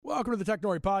Welcome to the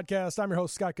Technori Podcast. I'm your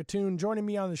host, Scott Katoon. Joining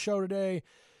me on the show today,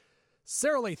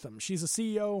 Sarah Latham. She's a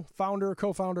CEO, founder,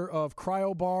 co-founder of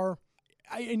CryoBar.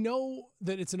 I know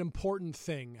that it's an important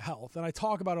thing, health, and I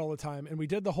talk about it all the time. And we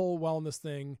did the whole wellness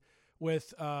thing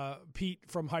with Pete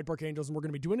from Hyde Park Angels, and we're going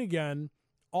to be doing it again.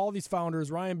 All these founders,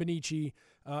 Ryan Benici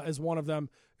is one of them,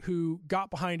 who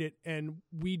got behind it. And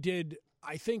we did,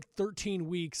 I think, 13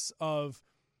 weeks of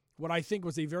what I think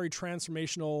was a very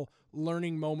transformational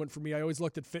learning moment for me. I always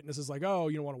looked at fitness as like, oh,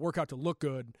 you want to work out to look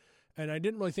good. And I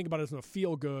didn't really think about it as a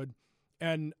feel good.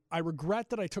 And I regret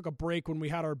that I took a break when we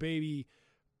had our baby.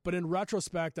 But in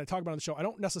retrospect, I talk about it on the show, I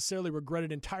don't necessarily regret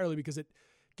it entirely because it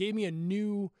gave me a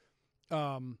new,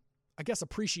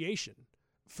 appreciation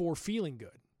for feeling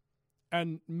good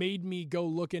and made me go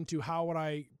look into how would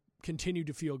I continue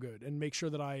to feel good and make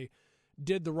sure that I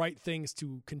did the right things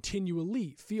to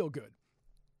continually feel good.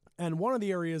 And one of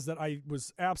the areas that I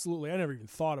never even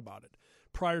thought about it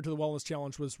prior to the Wellness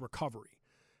Challenge was recovery.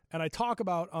 And I talk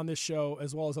about on this show,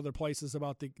 as well as other places,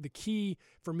 about the key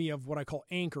for me of what I call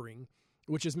anchoring,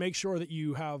 which is make sure that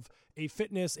you have a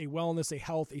fitness, a wellness, a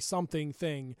health, a something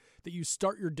thing that you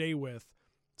start your day with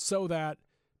so that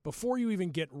before you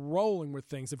even get rolling with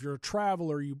things, if you're a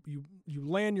traveler, you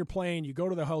land your plane, you go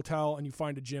to the hotel and you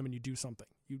find a gym and you do something.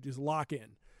 You just lock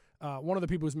in. One of the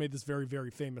people who's made this very, very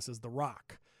famous is The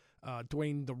Rock.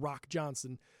 Dwayne The Rock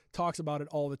Johnson talks about it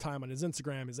all the time on his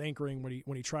Instagram, his anchoring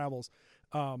when he travels.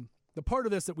 The part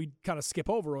of this that we kind of skip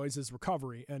over always is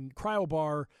recovery. And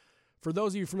CryoBar, for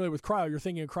those of you familiar with cryo, you're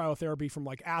thinking of cryotherapy from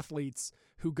like athletes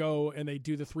who go and they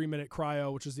do the 3-minute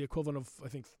cryo, which is the equivalent of, I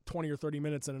think, 20 or 30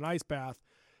 minutes in an ice bath.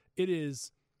 It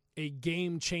is a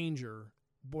game changer.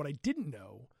 But what I didn't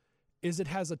know is it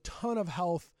has a ton of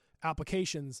health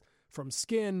applications from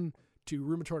skin to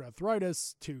rheumatoid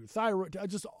arthritis, to thyroid, to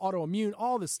just autoimmune,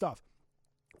 all this stuff.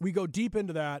 We go deep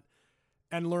into that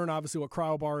and learn obviously what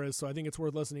CryoBar is, so I think it's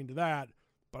worth listening to that.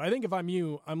 But I think if I'm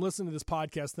you, I'm listening to this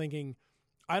podcast thinking,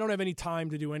 I don't have any time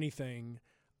to do anything.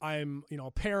 I'm,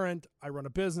 a parent, I run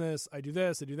a business, I do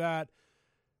this, I do that.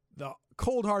 The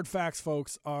cold hard facts,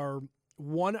 folks, are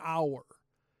 1 hour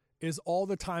is all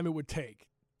the time it would take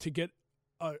to get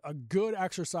a good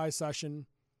exercise session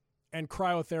and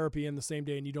cryotherapy in the same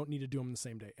day, and you don't need to do them in the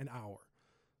same day, an hour.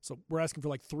 So we're asking for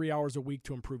like 3 hours a week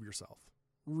to improve yourself.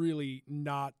 Really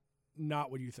not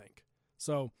what you think.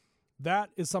 So that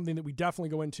is something that we definitely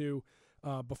go into.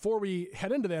 Before we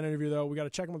head into that interview, though, we got to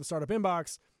check in with the Startup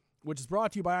Inbox, which is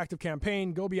brought to you by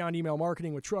ActiveCampaign. Go beyond email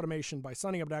marketing with true automation by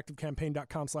signing up at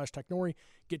activecampaign.com/technori.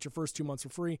 Get your first 2 months for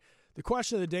free. The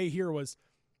question of the day here was,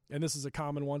 and this is a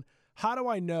common one, how do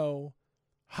I know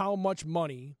how much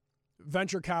money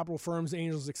venture capital firms,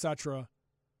 angels, etc.,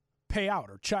 pay out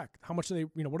or check? How much do they,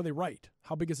 what do they write?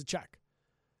 How big is a check?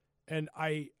 And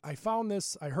I found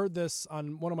this, I heard this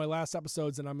on one of my last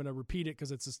episodes, and I'm going to repeat it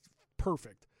because it's just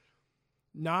perfect.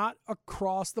 Not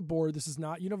across the board, this is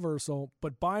not universal,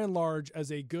 but by and large,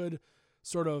 as a good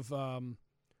sort of,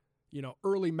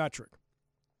 early metric,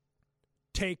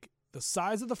 take the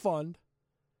size of the fund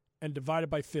and divide it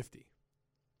by 50.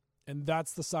 And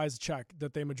that's the size check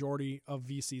that the majority of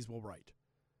VCs will write.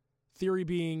 Theory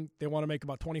being they want to make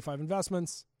about 25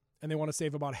 investments and they want to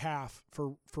save about half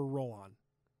for roll-on.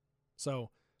 So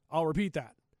I'll repeat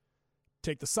that.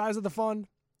 Take the size of the fund,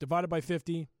 divide it by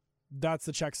 50. That's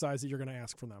the check size that you're going to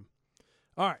ask from them.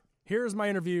 All right. Here's my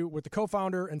interview with the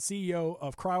co-founder and CEO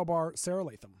of CryoBar, Sarah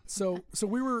Latham. So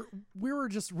we were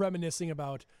just reminiscing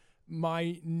about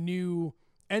my new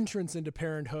entrance into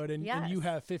parenthood, and, yes. And you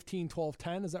have 15, 12,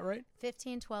 10, is that right?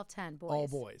 15, 12, 10, boys. All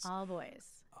boys. All boys.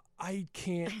 I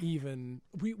can't even,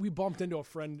 we bumped into a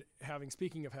friend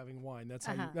speaking of having wine,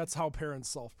 that's how parents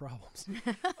solve problems.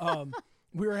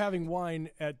 We were having wine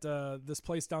at this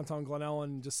place downtown Glen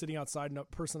Ellen, just sitting outside, and a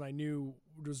person I knew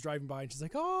was driving by, and she's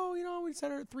like, oh, we just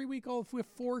had our 3-week-old, we have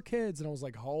 4 kids. And I was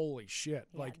like, holy shit.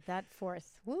 Yeah, like that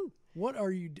fourth, woo. What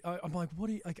are you, I'm like, what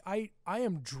are you, like, I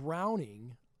am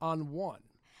drowning on one.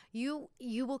 You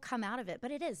will come out of it,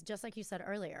 but it is, just like you said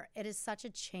earlier, it is such a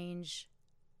change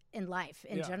in life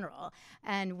in general.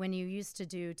 And when you used to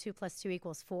do 2 + 2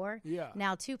 = 4,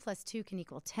 now 2 + 2 can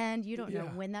equal 10. You don't know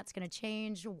when that's going to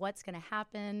change, what's going to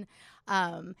happen.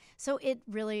 So it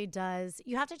really does.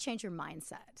 You have to change your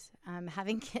mindset.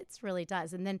 Having kids really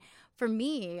does. And then for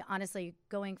me, honestly,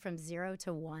 going from 0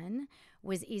 to 1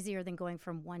 was easier than going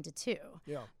from 1 to 2.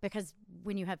 Yeah. Because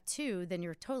when you have 2, then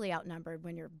you're totally outnumbered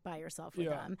when you're by yourself with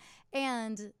them.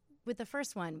 And with the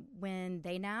first one, when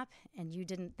they nap and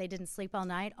they didn't sleep all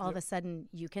night, all of a sudden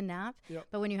you can nap.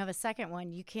 But when you have a second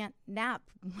one, you can't nap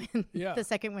when the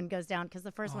second one goes down because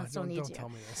the first one still needs you. Don't tell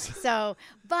me this. So,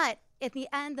 but at the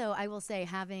end, though, I will say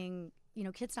having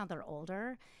kids now that are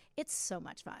older, it's so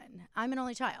much fun. I'm an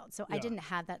only child, so I didn't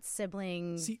have that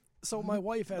sibling. See, so my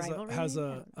wife has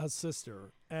a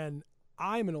sister, and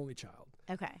I'm an only child.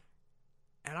 Okay.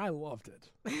 And I loved it.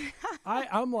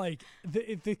 I'm like,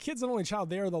 if the kid's an only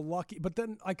child, they are the lucky. But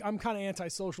then, like, I'm kind of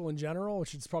antisocial in general,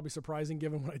 which is probably surprising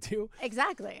given what I do.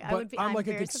 Exactly. But I'm like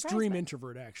an extreme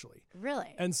introvert, actually.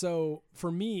 Really? And so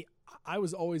for me, I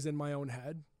was always in my own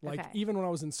head. Like, even when I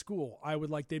was in school, I would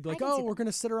like, they'd be like, oh, we're going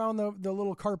to sit around the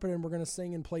little carpet and we're going to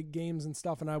sing and play games and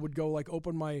stuff. And I would go, like,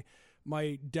 open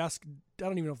my desk. I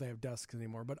don't even know if they have desks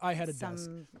anymore, but I had a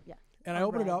desk. Yeah. And I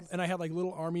opened it up, and I had like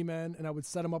little army men, and I would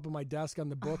set them up on my desk on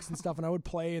the books and stuff, and I would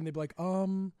play, and they'd be like,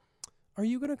 are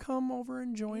you going to come over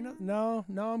and join us? No,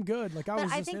 I'm good. Like,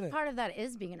 I think part of that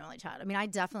is being an only child. I mean, I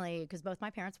definitely, because both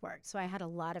my parents worked, so I had a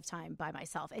lot of time by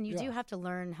myself. And you do have to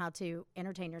learn how to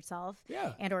entertain yourself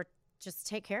and or just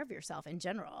take care of yourself in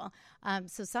general.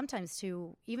 So sometimes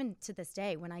even to this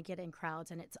day, when I get in crowds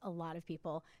and it's a lot of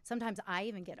people, sometimes I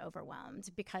even get overwhelmed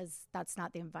because that's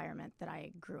not the environment that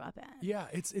I grew up in. Yeah,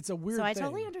 it's a weird thing. So I thing.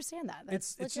 totally understand that.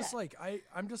 It's just like,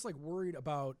 I'm just like worried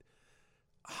about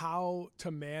how to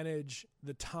manage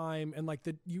the time. And like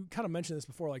you kind of mentioned this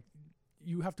before, like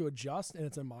you have to adjust and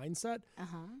it's a mindset.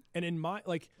 And in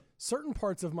certain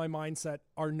parts of my mindset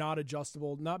are not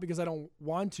adjustable, not because I don't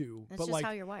want to, but just like how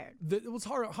you're wired. It's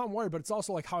how I'm wired, but it's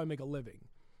also like how I make a living.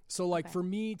 So like for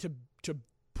me to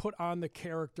put on the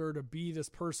character, to be this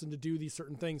person, to do these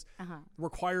certain things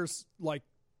requires like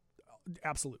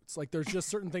absolutes. Like there's just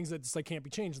certain things that just like can't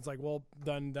be changed. It's like, well,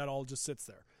 then that all just sits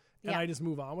there. And I just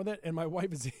move on with it. And my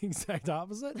wife is the exact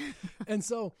opposite. And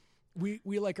so we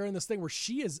like are in this thing where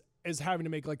she is having to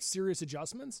make like serious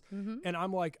adjustments. And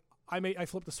I'm like, I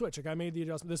flipped the switch. Like I made the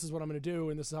adjustment. This is what I'm going to do.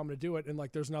 And this is how I'm going to do it. And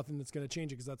like, there's nothing that's going to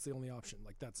change it because that's the only option.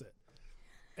 Like that's it.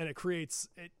 And it creates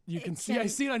it. I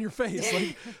see it on your face.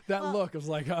 Like that look of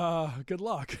like, good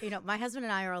luck. My husband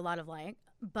and I are a lot of like,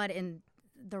 but in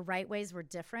the right ways we're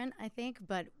different, I think.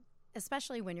 But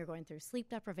especially when you're going through sleep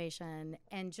deprivation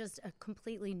and just a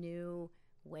completely new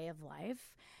way of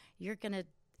life, you're going to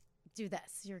do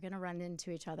this. You're going to run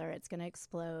into each other. It's going to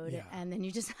explode. Yeah. And then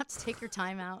you just have to take your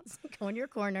time out, go in your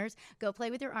corners, go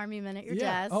play with your army men at your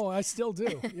desk. Oh, I still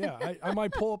do. Yeah. I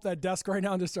might pull up that desk right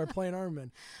now and just start playing army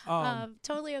men.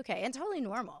 Totally okay. And totally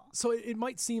normal. So it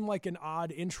might seem like an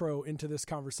odd intro into this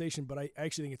conversation, but I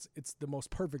actually think it's the most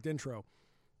perfect intro.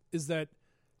 Is that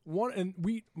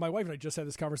my wife and I just had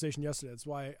this conversation yesterday. That's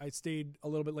why I stayed a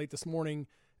little bit late this morning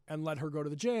and let her go to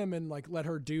the gym and like let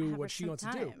her do what she wants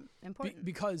to do. Important.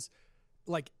 Because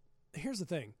like, here's the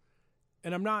thing.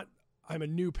 And I'm a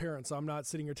new parent, so I'm not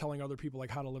sitting here telling other people like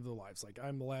how to live their lives. Like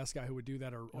I'm the last guy who would do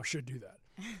that or should do that.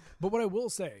 But what I will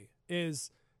say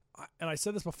is, and I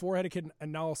said this before I had a kid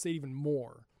and now I'll say it even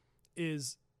more,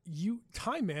 is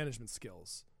time management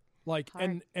skills. Like,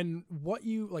 Hard. and what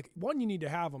you like, one, you need to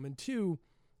have them, and two,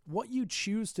 what you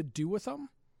choose to do with them,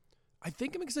 I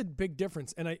think it makes a big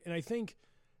difference. And I think,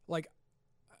 like,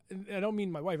 I don't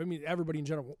mean my wife, I mean everybody in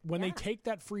general. When they take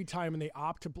that free time and they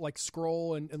opt to like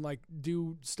scroll and like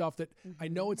do stuff that I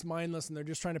know it's mindless and they're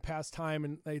just trying to pass time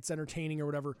and it's entertaining or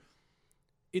whatever,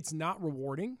 it's not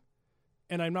rewarding.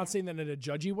 And I'm not saying that in a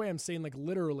judgy way. I'm saying like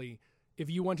literally, if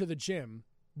you went to the gym,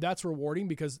 that's rewarding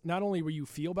because not only will you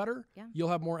feel better, you'll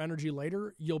have more energy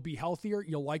later, you'll be healthier,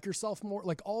 you'll like yourself more,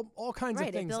 like all kinds of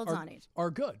things are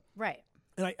good. Right.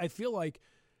 And I feel like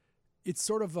it's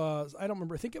sort of, I don't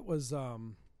remember, I think it was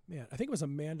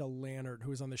Amanda Lannert who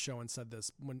was on the show and said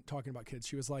this when talking about kids.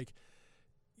 She was like,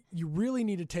 you really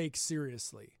need to take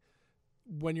seriously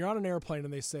when you're on an airplane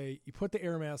and they say, you put the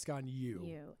air mask on you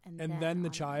and then the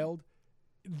child,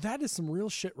 that is some real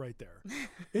shit right there.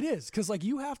 It is. Cause like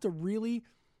you have to really,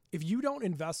 if you don't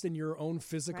invest in your own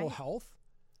physical health.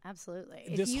 Absolutely.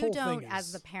 If you don't,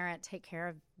 as the parent, take care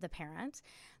of the parent,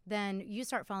 then you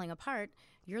start falling apart.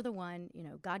 You're the one,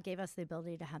 God gave us the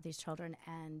ability to have these children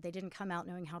and they didn't come out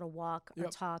knowing how to walk or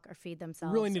talk or feed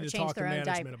themselves. We really need to talk to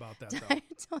management about that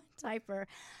though. Diaper.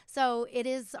 So it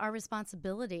is our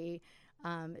responsibility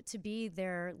to be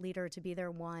their leader, to be their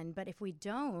one. But if we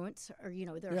don't, or,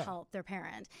 their help, their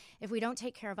parent, if we don't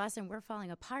take care of us and we're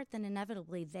falling apart, then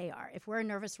inevitably they are. If we're a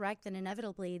nervous wreck, then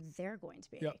inevitably they're going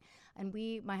to be. Yep. And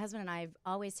my husband and I have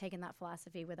always taken that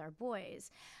philosophy with our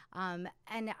boys. And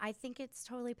I think it's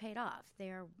totally paid off.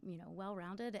 They're,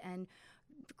 well-rounded. And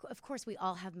of course we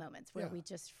all have moments where we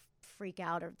just freak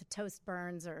out or the toast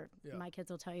burns or my kids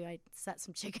will tell you I set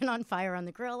some chicken on fire on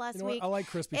the grill last week. I like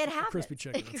crispy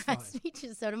chicken.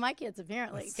 So do my kids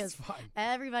apparently because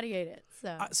everybody ate it.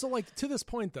 So like to this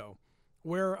point though,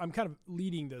 where I'm kind of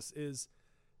leading this is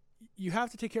you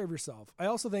have to take care of yourself. I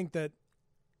also think that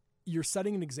you're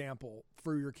setting an example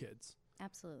for your kids.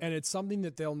 Absolutely. And it's something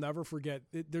that they'll never forget.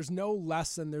 There's no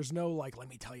lesson. There's no like, let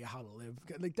me tell you how to live.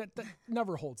 Like that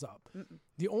never holds up.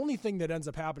 The only thing that ends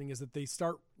up happening is that they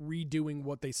start redoing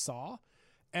what they saw.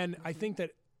 And I think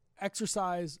that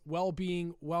exercise,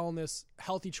 well-being, wellness,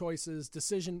 healthy choices,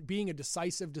 being a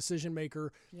decisive decision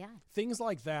maker, things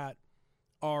like that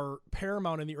are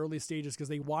paramount in the early stages because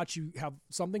they watch you have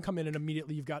something come in and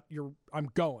immediately you've got I'm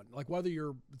going. Like whether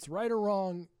it's right or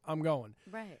wrong, I'm going.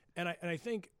 Right. And I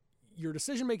think your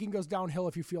decision making goes downhill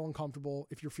if you feel uncomfortable,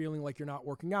 if you're feeling like you're not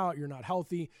working out, you're not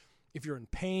healthy, if you're in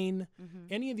pain.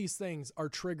 Any of these things are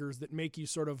triggers that make you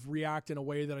sort of react in a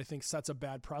way that I think sets a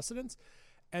bad precedent.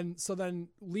 And so then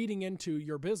leading into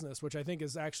your business, which I think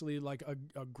is actually like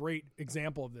a great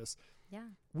example of this. Yeah.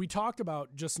 We talked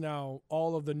about just now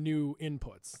all of the new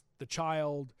inputs, the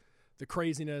child, the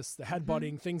craziness, the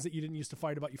headbutting, things that you didn't used to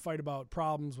fight about. You fight about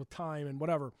problems with time and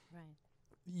whatever. Right.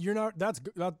 You're not, that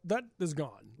is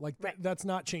gone. Like that's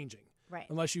not changing. Right.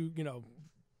 Unless you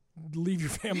leave your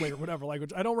family or whatever, like,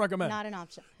 which I don't recommend. Not an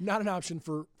option. Not an option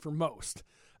for most.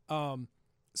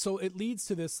 So it leads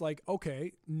to this like,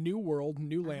 okay, new world,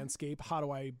 new landscape. How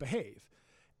do I behave?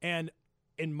 And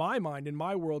in my mind, in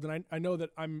my world, and I know that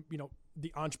I'm,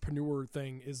 the entrepreneur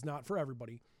thing is not for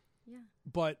everybody. Yeah.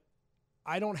 But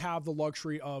I don't have the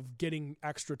luxury of getting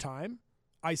extra time.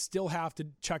 I still have to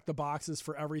check the boxes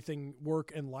for everything,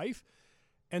 work and life.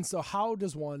 And so how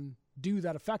does one do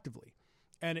that effectively?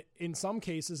 And in some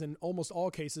cases, in almost all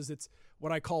cases, it's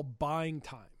what I call buying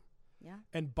time. Yeah.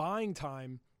 And buying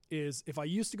time is if I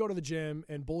used to go to the gym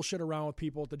and bullshit around with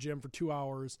people at the gym for 2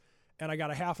 hours and I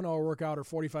got a half an hour workout or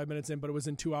 45 minutes in, but it was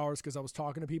in 2 hours because I was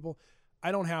talking to people,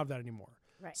 I don't have that anymore.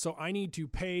 Right. So I need to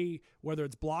pay, whether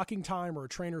it's blocking time or a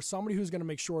trainer, somebody who's going to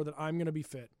make sure that I'm going to be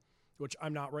fit, which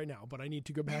I'm not right now, but I need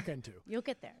to go back into. You'll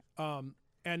get there.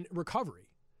 And recovery.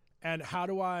 And how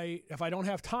do if I don't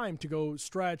have time to go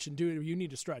stretch and do it, you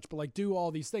need to stretch, but like do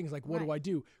all these things. Like, what do I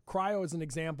do? Cryo is an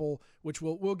example, which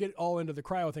we'll get all into the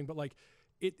cryo thing, but like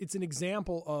it's an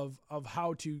example of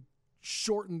how to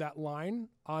shorten that line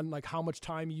on like how much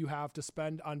time you have to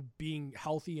spend on being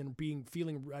healthy and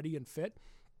feeling ready and fit.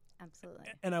 Absolutely.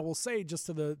 And I will say, just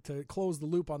to close the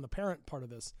loop on the parent part of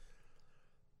this,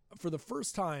 for the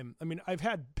first time, I mean, I've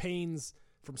had pains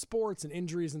from sports and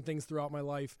injuries and things throughout my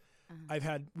life. I've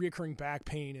had reoccurring back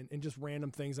pain and just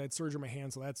random things. I had surgery on my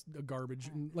hand, so that's garbage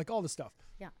and like all this stuff.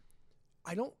 Yeah.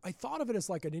 I thought of it as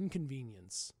like an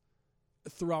inconvenience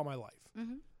throughout my life.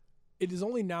 Mm-hmm. It is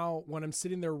only now when I'm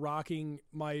sitting there rocking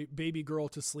my baby girl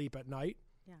to sleep at night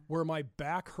where my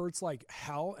back hurts like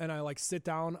hell and I like sit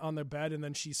down on the bed and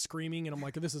then she's screaming and I'm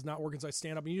like, this is not working. So I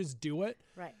stand up and you just do it.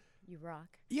 Right. You rock.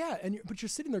 Yeah. But you're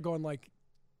sitting there going like,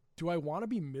 do I want to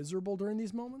be miserable during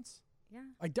these moments? Yeah.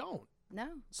 I don't. No.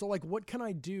 So like, what can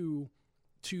I do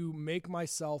to make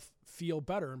myself feel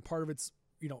better? And part of it's,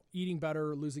 eating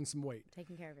better, losing some weight,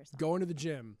 taking care of yourself, going to the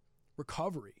gym,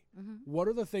 recovery. Mm-hmm. What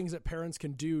are the things that parents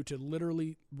can do to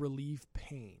literally relieve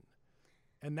pain?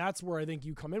 And that's where I think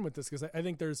you come in with this, because I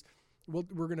think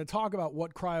we're going to talk about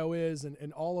what cryo is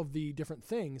and all of the different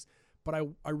things, but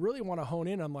I really want to hone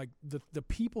in on like the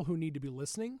people who need to be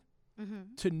listening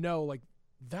to know like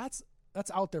that's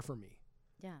out there for me.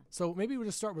 Yeah. So maybe we'll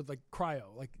just start with like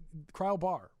cryo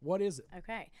bar. What is it?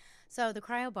 Okay. So the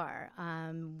cryo bar,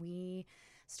 we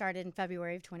started in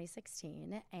February of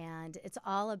 2016, and it's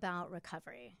all about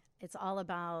recovery. It's all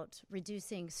about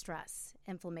reducing stress,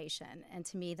 inflammation. And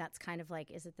to me, that's kind of like,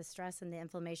 is it the stress and the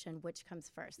inflammation? Which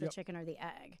comes first, the chicken or the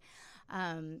egg?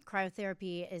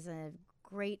 Cryotherapy is a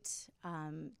great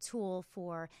tool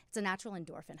it's a natural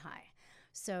endorphin high.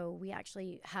 So we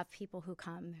actually have people who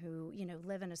come who,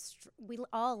 live we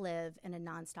all live in a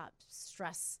nonstop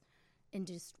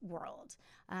stress-induced world.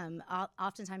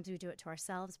 Oftentimes we do it to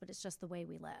ourselves, but it's just the way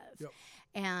we live. Yep.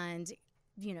 And,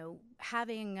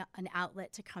 having an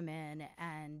outlet to come in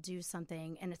and do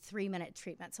something in a 3-minute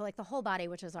treatment. So like the whole body,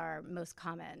 which is our most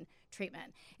common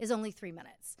treatment, is only 3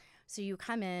 minutes. So you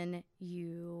come in,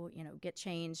 you get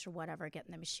changed or whatever, get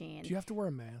in the machine. Do you have to wear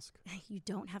a mask? You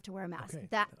don't have to wear a mask.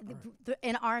 Okay.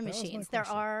 In our machines, there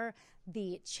are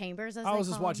the chambers. As I was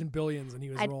just watching Billions, and he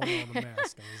was rolling around the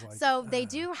mask. I was like, so they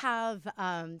do have.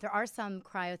 There are some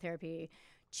cryotherapy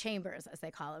chambers, as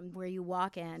they call them, where you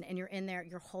walk in and you're in there,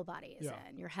 your whole body is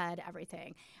in, your head,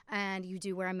 everything. And you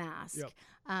do wear a mask. Yep.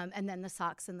 And then the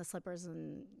socks and the slippers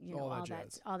and, you know,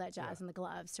 all that jazz and the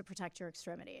gloves to protect your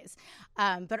extremities.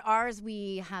 But ours,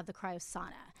 we have the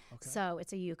cryosauna. Okay. So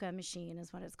it's a Yuka machine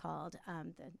is what it's called,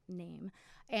 the name.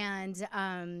 And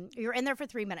you're in there for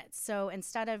 3 minutes. So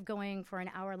instead of going for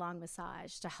an hour-long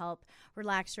massage to help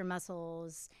relax your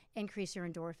muscles, increase your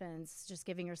endorphins, just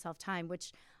giving yourself time,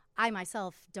 which I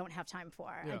myself don't have time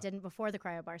for. I didn't before the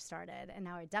cryobar started, and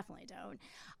now I definitely don't.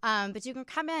 But you can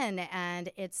come in, and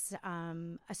it's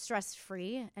a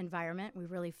stress-free environment. We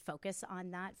really focus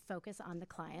on that, focus on the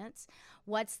clients.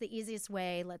 What's the easiest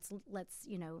way? Let's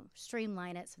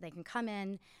streamline it so they can come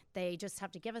in. They just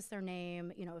have to give us their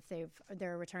name, you know, if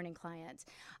they're a returning client.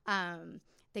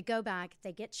 They go back,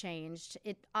 they get changed.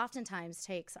 It oftentimes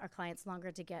takes our clients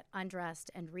longer to get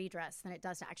undressed and redressed than it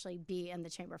does to actually be in the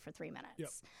chamber for 3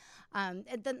 minutes.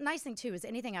 Yep. The nice thing, too, is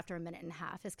anything after a minute and a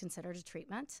half is considered a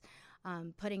treatment,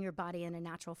 putting your body in a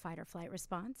natural fight or flight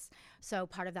response. So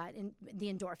part of that,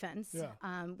 the endorphins,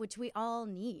 which we all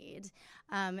need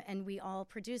and we all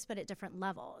produce, but at different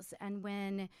levels. And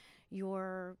when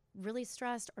you're really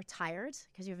stressed or tired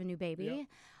because you have a new baby,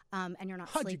 and you're not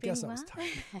sleeping well. How'd you guess I was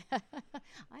tired?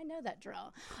 I know that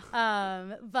drill.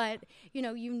 But, you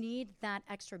know, you need that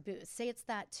extra boost. Say it's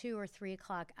that 2 or 3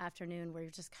 o'clock afternoon where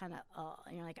you're just kind of,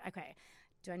 and you're like, okay,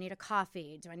 do I need a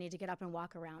coffee? Do I need to get up and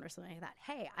walk around or something like that?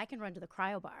 Hey, I can run to the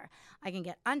cryo bar. I can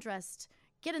get undressed,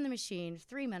 get in the machine,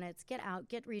 3 minutes, get out,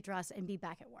 get redressed, and be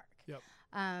back at work. Yep.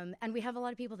 And we have a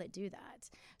lot of people that do that.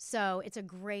 So it's a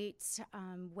great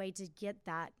way to get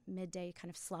that midday kind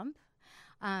of slump.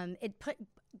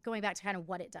 Going back to kind of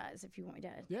what it does, if you want me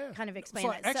to kind of explain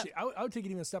it. Actually, I would take it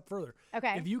even a step further.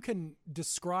 Okay. If you can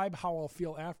describe how I'll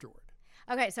feel afterward.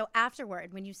 Okay, so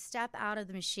afterward, when you step out of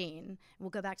the machine,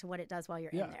 we'll go back to what it does while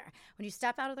you're in there. When you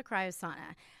step out of the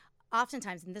cryosauna,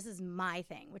 oftentimes, and this is my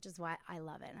thing, which is why I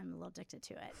love it, I'm a little addicted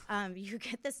to it, you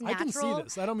get this natural... I can see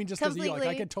this. I don't mean just because you like,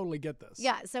 I can totally get this.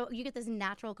 Yeah, so you get this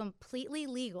natural, completely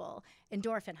legal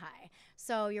endorphin high.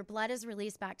 So your blood is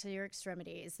released back to your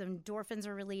extremities. The endorphins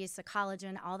are released, the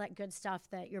collagen, all that good stuff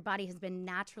that your body has been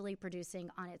naturally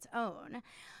producing on its own.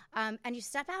 And you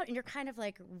step out and you're kind of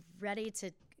like ready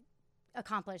to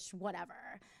accomplish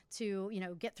whatever, to, you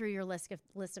know, get through your list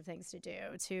of things to do,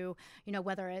 to, you know,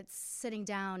 whether it's sitting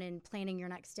down and planning your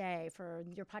next day for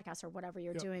your podcast or whatever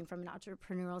you're doing from an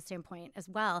entrepreneurial standpoint as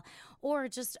well, or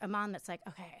just a mom that's like,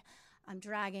 okay, I'm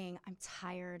dragging, I'm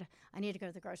tired, I need to go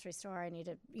to the grocery store, I need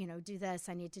to, you know, do this,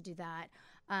 I need to do that.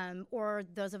 Or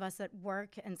those of us that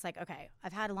work and it's like, okay,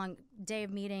 I've had a long day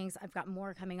of meetings, I've got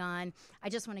more coming on, I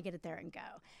just want to get it there and go.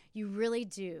 You really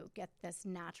do get this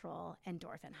natural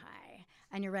endorphin high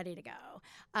and you're ready to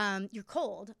go. You're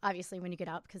cold, obviously, when you get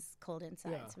out because cold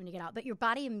inside when you get out, but your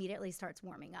body immediately starts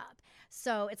warming up.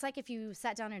 So it's like if you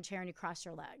sat down in a chair and you crossed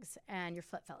your legs and your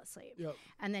foot fell asleep. Yep.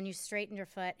 And then you straighten your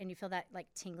foot and you feel that like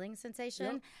tingling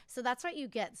sensation. Yep. So that's what you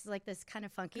get. It's like this kind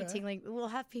of funky tingling. We'll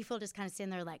have people just kind of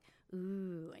stand there like,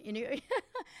 ooh, you know,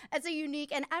 it's a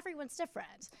unique, and everyone's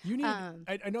different. You need,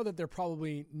 I know that they're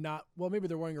probably not, well, maybe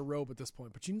they're wearing a robe at this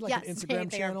point, but you need like an Instagram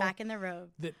they channel are back in the robe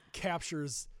that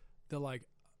captures the like,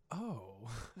 oh.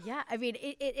 Yeah, I mean,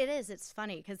 it is. It's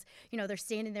funny because, you know, they're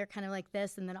standing there kind of like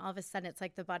this, and then all of a sudden it's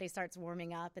like the body starts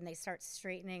warming up and they start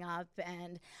straightening up.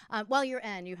 And while you're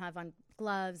in, you have on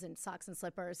gloves and socks and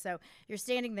slippers. So you're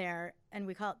standing there, and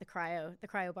we call it the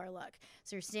cryo bar look.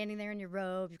 So you're standing there in your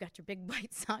robe, you've got your big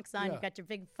white socks on, you've got your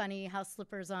big funny house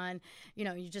slippers on, you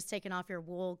know, you're just taking off your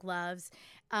wool gloves.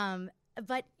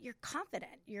 But you're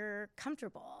confident, you're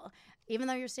comfortable, even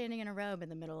though you're standing in a robe in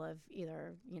the middle of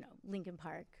either, you know, Lincoln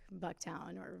Park,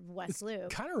 Bucktown, or West Loop. It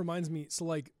kind of reminds me, so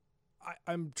like,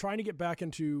 I'm trying to get back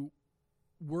into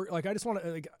work. Like, I just want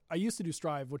to, like, I used to do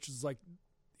Strive, which is like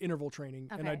interval training,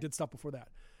 and I did stuff before that.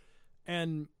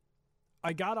 And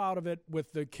I got out of it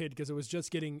with the kid because it was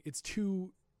just it's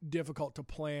too difficult to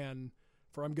plan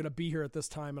for I'm going to be here at this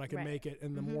time and I can make it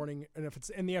in the morning. And if it's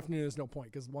in the afternoon, there's no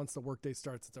point because once the workday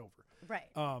starts, it's over. Right.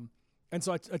 And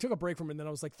so I took a break from it, and then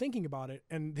I was like thinking about it,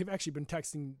 and they've actually been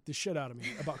texting the shit out of me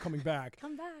about coming back.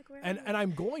 Come back. And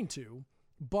I'm going to,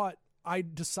 but I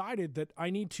decided that I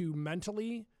need to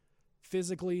mentally,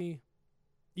 physically,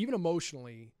 even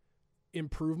emotionally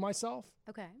improve myself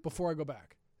before I go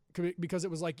back. Because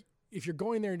it was like, if you're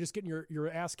going there and just getting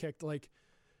your ass kicked, like,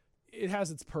 it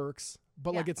has its perks,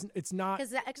 but like it's not,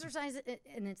 because the exercise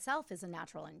in itself is a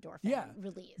natural endorphin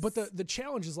release. But the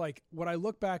challenge is like, when I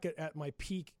look back at my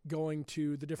peak going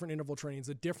to the different interval trainings,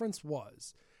 the difference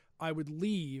was I would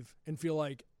leave and feel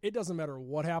like it doesn't matter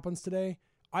what happens today,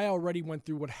 I already went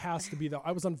through what has to be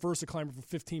I was on VersaClimber for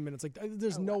 15 minutes. Like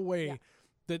there's no way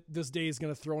that this day is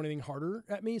going to throw anything harder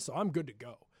at me. So I'm good to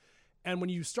go. And when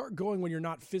you start going, when you're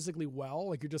not physically well,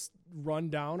 like you're just run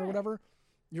down or whatever,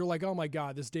 you're like, oh my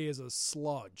God, this day is a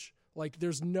sludge. Like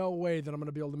there's no way that I'm going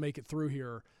to be able to make it through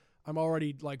here. I'm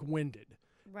already like winded.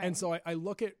 Right. And so I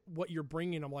look at what you're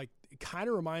bringing. I'm like, it kind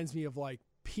of reminds me of like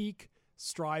peak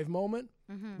Strive moment.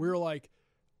 We were like,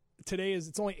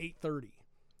 it's only 8:30.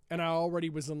 And I already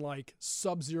was in like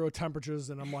sub-zero temperatures.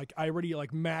 And I'm like, I already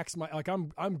like max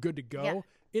I'm good to go. Yeah.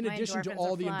 In addition to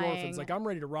all the endorphins, like I'm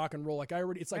ready to rock and roll. Like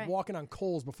it's like walking on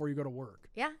coals before you go to work.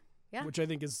 Yeah. Yeah. Which I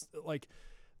think is like,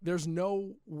 there's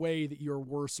no way that you're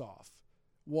worse off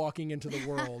walking into the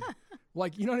world.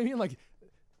 Like, you know what I mean? Like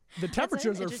the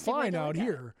temperatures are fine out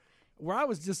here. Where I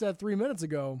was just at 3 minutes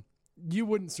ago, you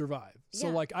wouldn't survive. So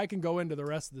like I can go into the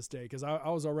rest of this day because I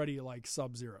was already like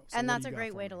sub-zero. So and that's a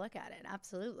great way to look at it.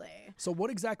 Absolutely. So what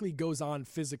exactly goes on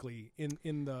physically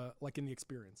in the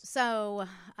experience? So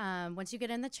once you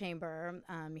get in the chamber,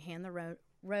 you hand the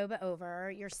robe over.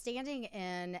 You're standing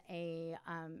in a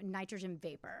nitrogen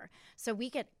vapor. So we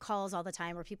get calls all the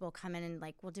time where people come in and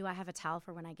like, well, do I have a towel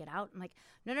for when I get out? I'm like,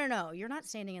 no. You're not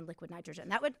standing in liquid nitrogen.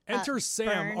 That would enter Sam,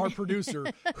 burn. Our producer,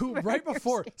 who right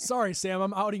before. Sorry, Sam,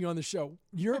 I'm outing you on the show.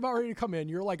 You're about ready to come in.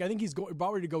 You're like, I think he's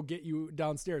about ready to go get you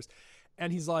downstairs,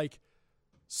 and he's like,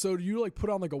 so do you like put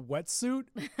on like a wetsuit?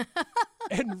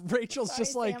 And Rachel's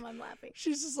just like, Sam, I'm laughing.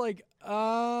 She's just like,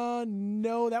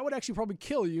 no, that would actually probably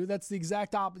kill you. That's the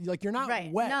exact opposite. Like you're not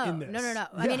wet in this. No. Yeah.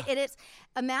 I mean, it is.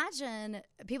 Imagine,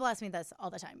 people ask me this all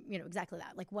the time. You know exactly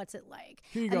that. Like, what's it like?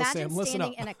 Here you go, Imagine Sam. Listen up.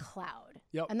 standing in a cloud.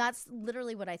 Yep. And that's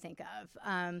literally what I think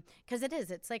of. Because it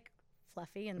is. It's like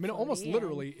fluffy and. I mean, it almost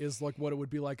literally is like what it would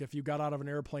be like if you got out of an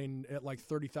airplane at like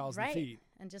 30,000 feet.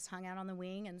 And just hung out on the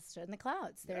wing and stood in the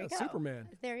clouds. There you go. Superman.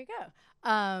 There you go.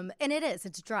 And it is.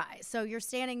 It's dry. So you're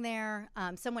standing there.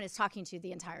 Someone is talking to you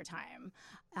the entire time.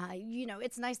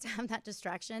 It's nice to have that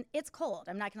distraction. It's cold.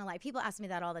 I'm not going to lie. People ask me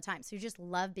that all the time. So you just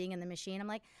love being in the machine. I'm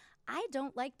like, I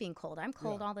don't like being cold. I'm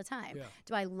cold all the time. Yeah.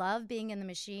 Do I love being in the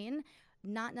machine?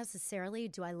 Not necessarily.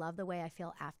 Do I love the way I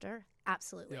feel after?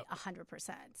 Absolutely, 100%.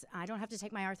 I don't have to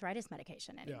take my arthritis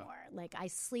medication anymore. Like I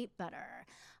sleep better.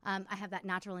 I have that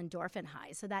natural endorphin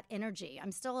high. So that energy.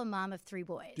 I'm still a mom of 3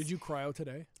 boys. Did you cryo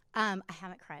today? I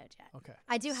haven't cryoed yet. Okay.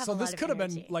 I do have a lot of energy. So this could have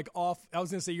been like off. I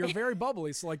was going to say, you're very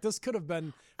bubbly. So like this could have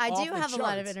been I do have a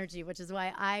lot of energy, which is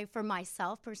why I, for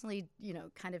myself personally,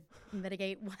 kind of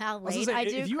mitigate how late I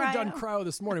do If you had done cryo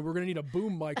this morning, we're going to need a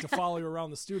boom mic to follow you around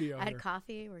the studio. I had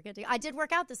coffee. We're good to go. I did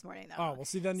work out this morning though. Oh, well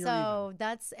see, then you're even.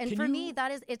 That's, and for me,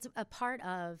 it's a part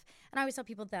of, and I always tell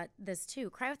people that this too,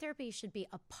 cryotherapy should be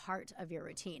a part of your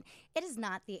routine. It is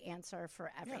not the answer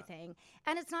for everything.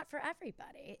 And it's not for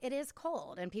everybody. It is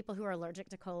cold, and people who are allergic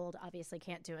to cold obviously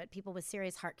can't do it. People with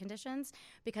serious heart conditions,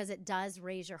 because it does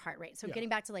raise your heart rate. So getting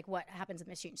back to like what happens in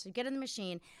the machine. So you get in the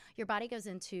machine, your body goes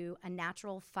into a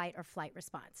natural fight or flight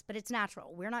response, but it's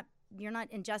natural. You're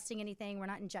not ingesting anything. We're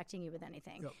not injecting you with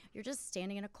anything. Yep. You're just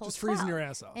standing in a cold just freezing your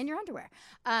ass off in your underwear.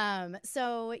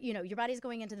 So your body's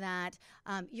going into that.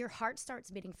 Your heart starts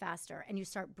beating faster, and you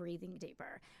start breathing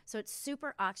deeper. So it's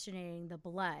super oxygenating the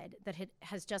blood that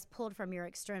has just pulled from your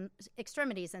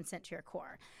extremities and sent to your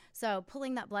core. So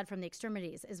pulling that blood from the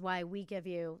extremities is why we give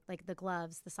you like the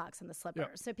gloves, the socks, and the slippers.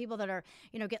 Yep. So people that are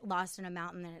get lost in a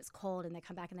mountain and it's cold and they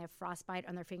come back and they have frostbite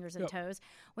on their fingers and toes.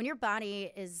 When your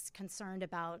body is concerned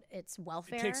about its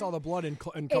welfare, it takes all the blood and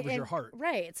covers your heart.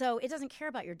 Right. So it doesn't care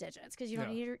about your digits, because you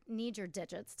don't need your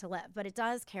digits to live, but it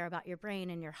does care about your brain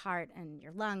and your heart and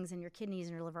your lungs and your kidneys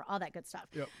and your liver, all that good stuff.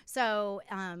 Yep. So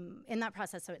in that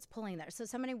process, so it's pulling there. So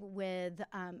somebody with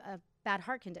a bad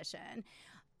heart condition,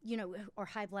 or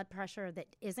high blood pressure that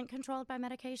isn't controlled by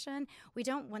medication, we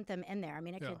don't want them in there. I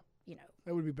mean, it could,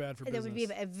 that would be bad for business. That would be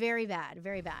very bad,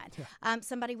 very bad. Yeah.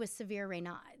 Somebody with severe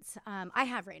Raynaud's. I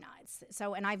have Raynaud's,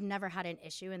 and I've never had an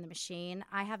issue in the machine.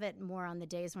 I have it more on the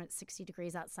days when it's 60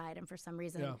 degrees outside, and for some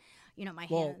reason, my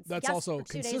hands. Well, that's also 2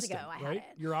 consistent, days ago, I right? had it.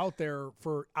 You're out there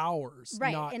for hours,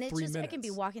 right? Not and it's 3 just minutes. I can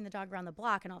be walking the dog around the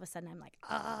block, and all of a sudden I'm like,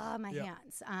 my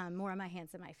hands, more on my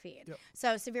hands than my feet. Yep.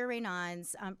 So severe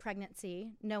Raynaud's, pregnancy.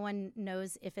 No one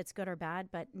knows if it's good or bad,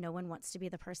 but no one wants to be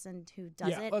the person who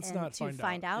does it let's and not to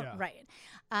find out. Yeah. Right.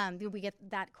 We get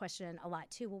that question a lot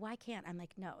too. Well, why can't? I'm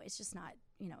like, no, it's just not.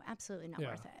 Absolutely not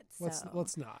worth it. So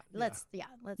let's not. Let's.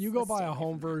 You go buy a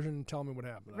home version and tell me what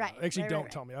happened. Right. Actually,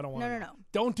 don't tell me. I don't want. No.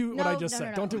 Don't do what I just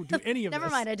said. Don't do any of this.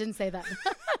 Never mind. I didn't say that.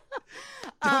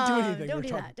 Don't do anything. Don't do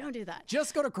that. Don't do that.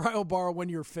 Just go to Cryo Bar when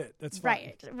you're fit. That's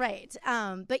fine. Right.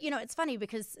 But, it's funny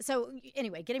because, so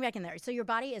anyway, getting back in there. So your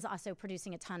body is also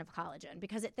producing a ton of collagen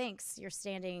because it thinks you're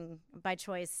standing by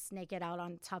choice naked out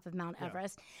on top of Mount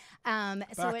Everest.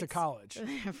 Back to college.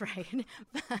 Right.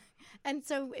 And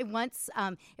so it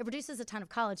produces a ton of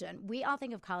collagen. We all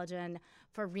think of collagen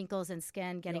for wrinkles and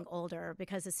skin getting older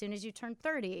because as soon as you turn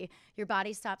 30, your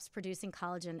body stops producing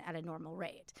collagen at a normal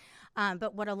rate.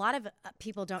 But what a lot of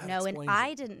people don't know, and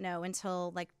I didn't know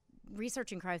until like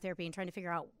researching cryotherapy and trying to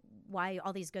figure out why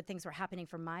all these good things were happening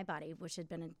for my body, which had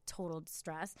been in total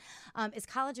stress, is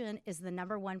collagen is the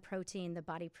number one protein the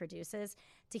body produces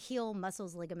to heal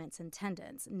muscles, ligaments, and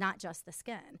tendons, not just the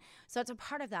skin. So it's a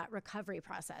part of that recovery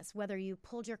process, whether you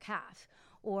pulled your calf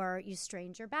or you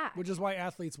strained your back. Which is why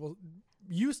athletes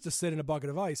used to sit in a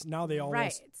bucket of ice. Now they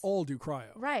almost all do cryo.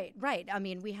 Right. I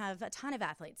mean, we have a ton of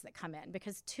athletes that come in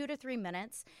because 2 to 3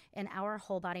 minutes in our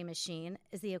whole body machine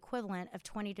is the equivalent of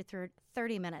 20 to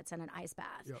 30 minutes in an ice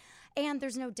bath. Yep. And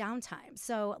there's no downtime.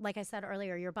 So like I said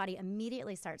earlier, your body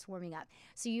immediately starts warming up.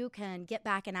 So you can get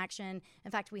back in action.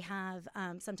 In fact, we have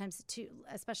sometimes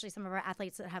especially some of our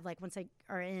athletes that have once they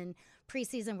are in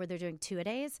preseason where they're doing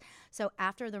 2-a-days. So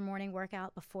after their morning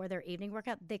workout, before their evening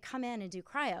workout, they come in and do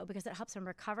cryo because it helps them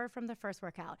recover from the first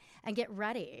workout and get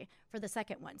ready for the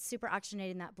second one, super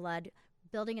oxygenating that blood,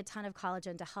 building a ton of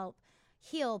collagen to help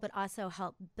heal, but also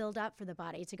help build up for the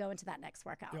body to go into that next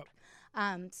workout. Yep.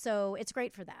 So it's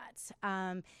great for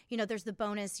that. There's the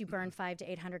bonus, you burn 500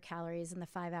 to 800 calories in the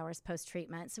 5 hours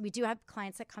post-treatment. So we do have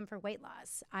clients that come for weight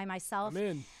loss. I myself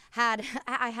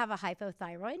I have a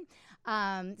hypothyroid.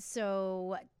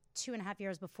 So 2.5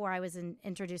 years before I was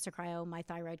introduced to cryo, my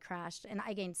thyroid crashed and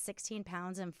I gained 16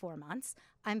 pounds in 4 months.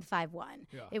 I'm 5'1".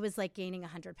 Yeah. It was like gaining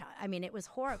 100 pounds. I mean, it was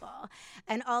horrible.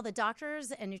 And all the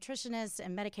doctors and nutritionists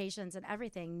and medications and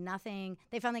everything,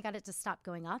 they finally got it to stop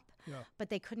going up,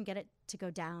 but they couldn't get it to go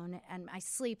down. And my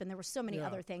sleep, and there were so many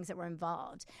other things that were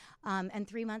involved. And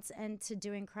 3 months into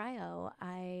doing cryo,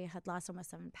 I had lost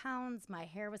almost 7 pounds. My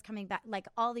hair was coming back, like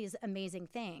all these amazing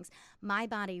things. My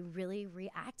body really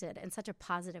reacted in such a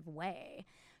positive way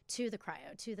to the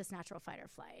cryo, to this natural fight or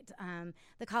flight.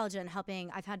 The collagen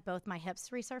helping, I've had both my hips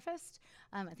resurfaced.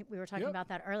 I think we were talking about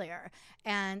that earlier.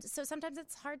 And so sometimes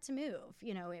it's hard to move.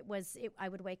 I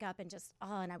would wake up and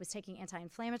and I was taking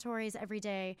anti-inflammatories every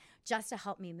day just to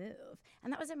help me move.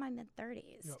 And that was in my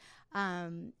mid-30s. Yep.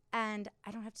 And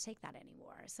I don't have to take that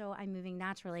anymore. So I'm moving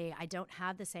naturally. I don't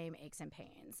have the same aches and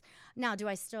pains. Now,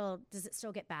 does it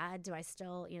still get bad? Do I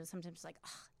still, sometimes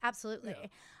absolutely.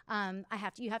 Yeah.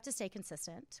 You have to stay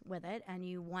consistent with it, and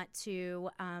you want to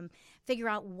figure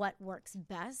out what works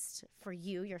best for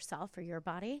you, yourself, for your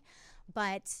body.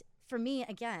 But for me,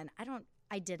 again,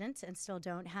 I didn't and still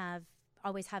don't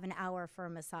always have an hour for a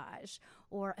massage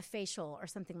or a facial or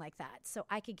something like that. So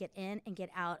I could get in and get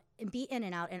out and be in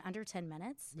and out in under 10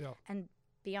 minutes and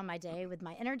be on my day with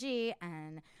my energy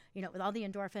and, with all the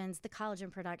endorphins, the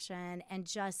collagen production, and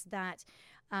just that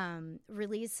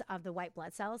release of the white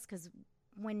blood cells. Because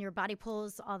when your body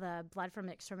pulls all the blood from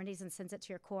the extremities and sends it to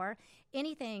your core,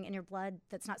 anything in your blood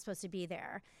that's not supposed to be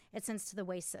there, it sends to the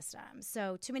waste system.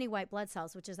 So too many white blood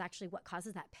cells, which is actually what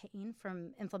causes that pain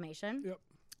from inflammation.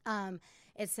 Yep.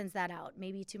 It sends that out.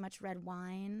 Maybe too much red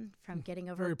wine from getting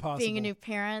over being a new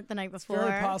parent the night before.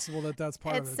 Very possible that's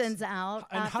part of it. It sends out.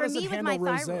 And how does it handle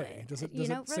rosé? Does it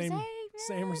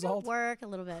same result? Work a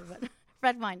little bit, but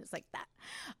red wine is like that.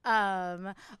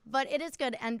 But it is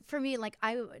good. And for me,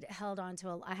 I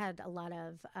had a lot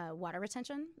of water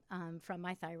retention from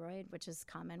my thyroid, which is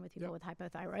common with people with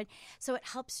hypothyroid. So it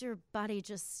helps your body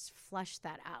just flush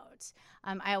that out.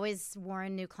 I always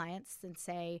warn new clients and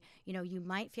say, you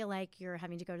might feel like you're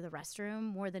having to go to the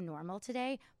restroom more than normal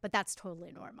today, but that's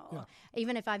totally normal. Yeah.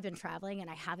 Even if I've been traveling and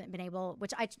I haven't been able,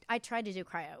 which I try to do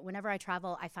cryo. Whenever I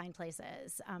travel, I find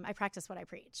places. I practice what I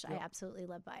preach. Yeah. I absolutely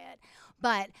live by it.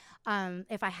 But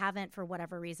if I haven't, for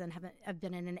whatever reason, I've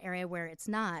been in an area where it's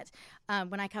not,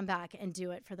 when I come back and do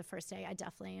it for the first day, I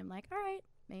definitely am like, all right,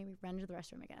 maybe run to the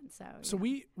restroom again. So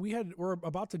we're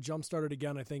about to jumpstart it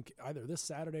again, I think either this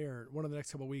Saturday or one of the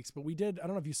next couple of weeks, but we did, I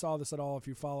don't know if you saw this at all, if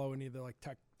you follow any of the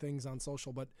tech things on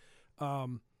social, but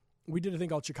we did a thing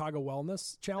called Chicago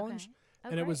Wellness Challenge.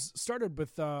 Okay. And it was started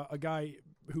with a guy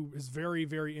who is very,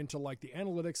 very into the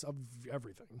analytics of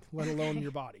everything, let alone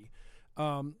your body.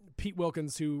 Pete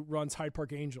Wilkins, who runs Hyde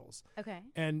Park Angels. Okay.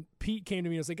 And Pete came to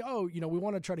me and was like, we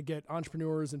want to try to get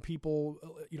entrepreneurs and people,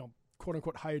 quote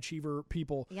unquote high achiever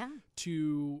people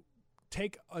to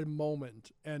take a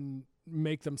moment and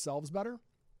make themselves better.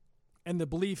 And the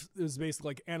belief is basically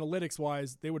like analytics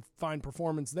wise, they would find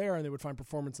performance there and they would find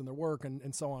performance in their work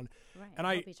and so on. Right, and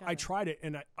I tried it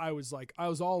and I was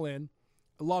all in.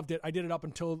 I loved it. I did it up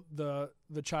until the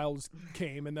child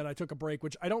came, and then I took a break,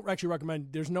 which I don't actually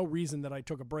recommend. There's no reason that I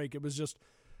took a break. It was just,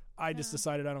 I just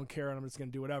decided I don't care and I'm just going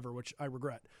to do whatever, which I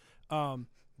regret.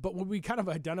 But what we kind of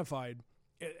identified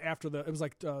after it was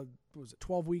like, what was it,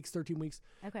 12 weeks, 13 weeks?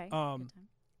 Okay.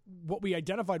 What we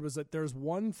identified was that there's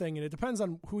one thing, and it depends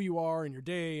on who you are and your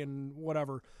day and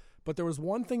whatever, but there was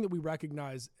one thing that we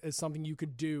recognized as something you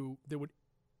could do that would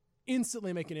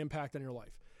instantly make an impact on your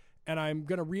life. And I'm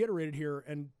going to reiterate it here,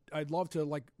 and I'd love to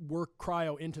like work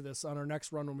cryo into this on our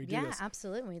next run when we do this. Yeah,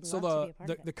 absolutely. We'd so love to be a part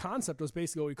of it. The concept was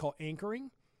basically what we call anchoring.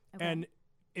 Okay. And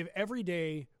if every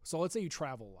day, so let's say you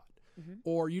travel a lot,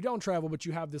 or you don't travel, but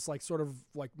you have this like sort of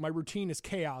like my routine is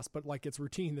chaos, but like it's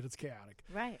routine that it's chaotic.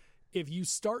 Right. If you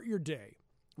start your day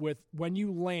with when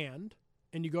you land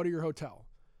and you go to your hotel,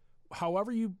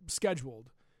 however you scheduled,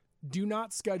 do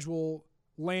not schedule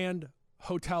land,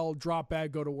 hotel, drop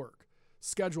bag, go to work.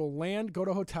 Schedule land, go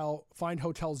to hotel, find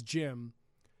hotel's gym,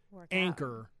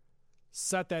 anchor,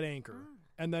 set that anchor,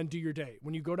 and then do your day.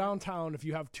 When you go downtown, if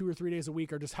you have 2 or 3 days a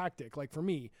week are just hectic, like for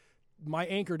me, my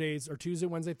anchor days are Tuesday,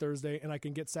 Wednesday, Thursday, and I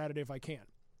can get Saturday if I can.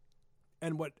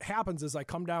 And what happens is I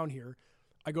come down here,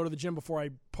 I go to the gym before I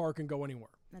park and go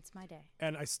anywhere. That's my day.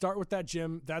 And I start with that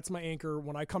gym. That's my anchor.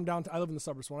 When I come down, I live in the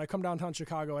suburbs. When I come downtown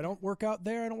Chicago, I don't work out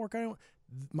there. I don't work out.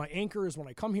 My anchor is when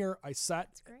I come here, I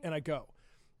set and I go.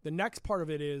 The next part of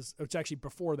it is, it's actually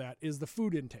before that, is the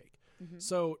food intake.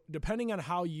 So depending on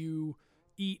how you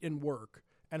eat and work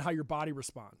and how your body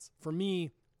responds. For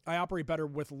me, I operate better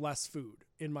with less food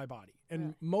in my body.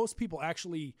 And most people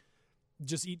actually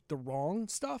just eat the wrong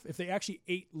stuff. If they actually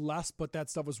ate less, but that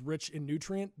stuff was rich in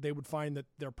nutrient, they would find that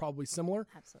they're probably similar.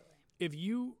 Absolutely. If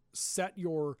you set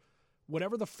your,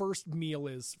 whatever the first meal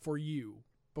is for you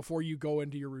before you go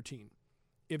into your routine,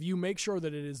 if you make sure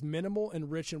that it is minimal and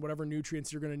rich in whatever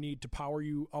nutrients you're going to need to power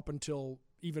you up until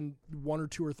even 1 or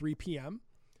 2 or 3 p.m.,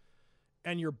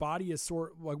 and your body is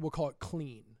sort of, like, we'll call it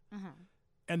clean.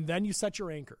 And then you set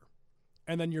your anchor.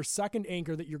 And then your second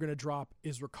anchor that you're going to drop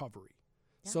is recovery.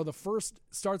 Yeah. So the first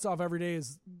starts off every day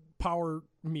is power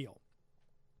meal.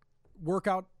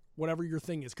 Workout, whatever your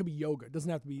thing is. Could be yoga. It doesn't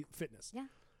have to be fitness. Yeah.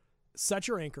 Set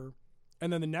your anchor.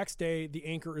 And then the next day, the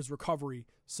anchor is recovery.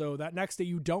 So that next day,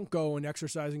 you don't go and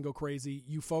exercise and go crazy.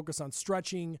 You focus on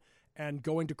stretching and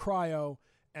going to cryo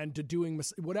and to doing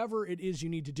whatever it is you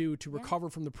need to do to recover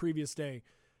from the previous day.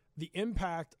 The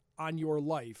impact on your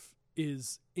life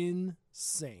is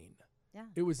insane. Yeah.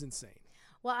 It was insane.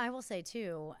 Well, I will say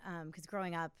too, because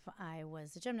growing up, I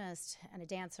was a gymnast and a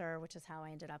dancer, which is how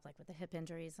I ended up like with the hip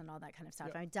injuries and all that kind of stuff.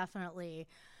 I definitely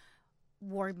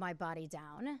wore my body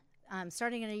down,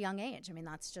 starting at a young age. I mean,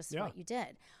 that's just what you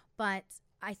did. But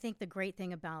I think the great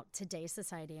thing about today's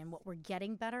society and what we're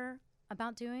getting better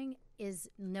about doing is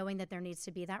knowing that there needs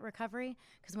to be that recovery.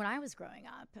 Because when I was growing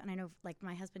up, and I know like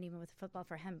my husband, even with football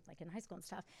for him, like in high school and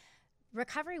stuff,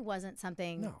 recovery wasn't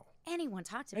something anyone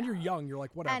talked about. And you're young, you're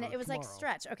like, whatever. And it was like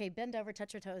stretch. Okay, bend over,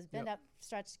 touch your toes, bend up,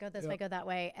 stretch, go this way, go that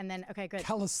way. And then, okay, good.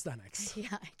 Calisthenics.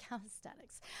 Yeah,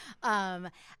 calisthenics.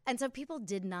 And so people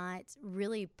did not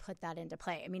really put that into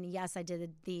play. I mean, yes, I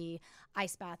did the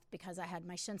ice bath because I had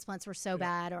my shin splints were so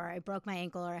bad, or I broke my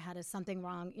ankle, or I had something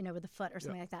wrong, with the foot or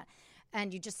something like that.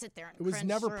 And you just sit there and it was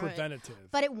never preventative.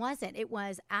 But it wasn't. It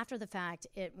was after the fact.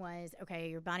 It was, okay,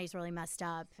 your body's really messed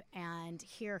up, and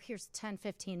here's 10,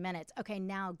 15 minutes. Okay,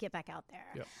 now get back out there.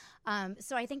 Yep.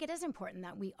 So I think it is important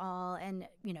that we all, and,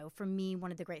 for me,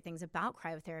 one of the great things about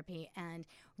cryotherapy and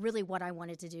really what I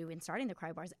wanted to do in starting the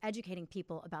Cryo Bar is educating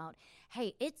people about,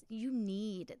 hey, you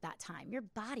need that time. Your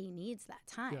body needs that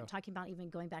time. Yeah. Talking about even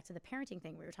going back to the parenting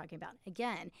thing we were talking about.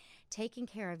 Again, taking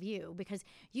care of you, because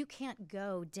you can't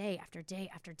go day after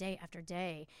day after day after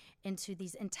day into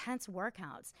these intense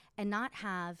workouts and not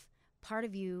have part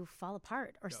of you fall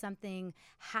apart or something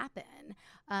happen.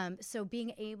 So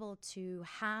being able to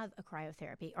have a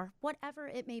cryotherapy or whatever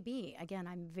it may be, again,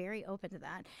 I'm very open to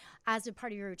that as a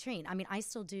part of your routine. I mean, I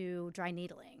still do dry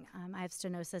needling. I have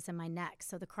stenosis in my neck.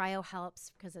 So the cryo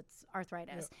helps because it's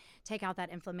arthritis, take out that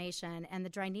inflammation. And the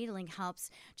dry needling helps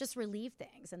just relieve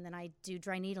things. And then I do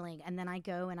dry needling. And then I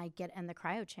go and I get in the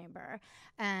cryo chamber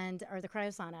or the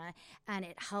cryosauna. And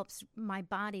it helps my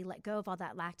body let go of all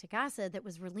that lactic acid that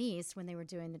was released when they were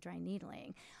doing the dry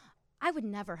needling. I would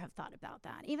never have thought about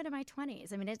that, even in my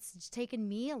 20s. I mean, it's taken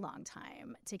me a long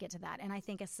time to get to that. And I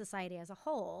think as society as a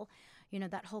whole,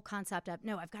 that whole concept of,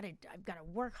 no, I've got to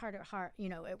work hard,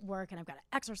 at work, and I've got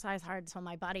to exercise hard until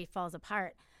my body falls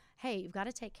apart. hey, you've got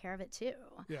to take care of it too.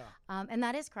 Yeah. And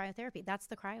that is cryotherapy. That's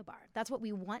the cryo bar. That's what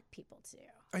we want people to do.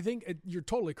 I think you're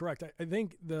totally correct. I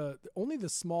think only the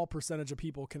small percentage of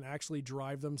people can actually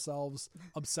drive themselves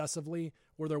obsessively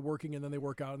where they're working and then they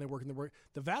work out and they work and they work.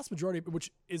 The vast majority,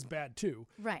 which is bad too.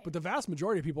 Right. But the vast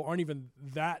majority of people aren't even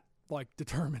that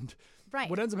determined. Right.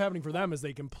 What ends up happening for them is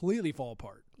they completely fall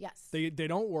apart. Yes. They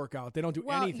don't work out. They don't do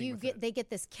anything. They get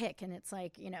this kick, and it's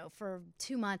like, for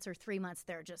 2 months or 3 months,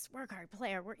 they're just work hard,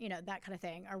 play hard, that kind of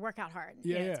thing, or work out hard.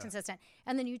 It's consistent,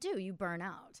 and then you burn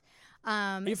out.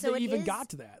 If they even got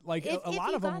to that, a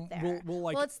lot of them will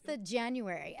Well, it's the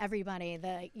January, everybody,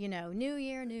 new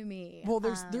year, new me. Well,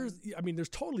 there's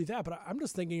totally that, but I'm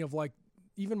just thinking of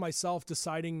even myself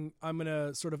deciding I'm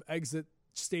gonna sort of exit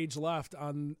stage left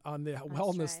on the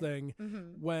wellness thing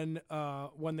when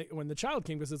the child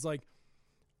came, because it's like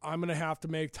I'm gonna have to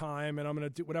make time and I'm gonna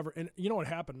do whatever. And you know what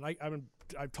happened?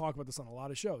 I've talked about this on a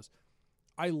lot of shows.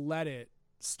 I let it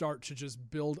start to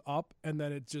just build up, and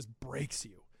then it just breaks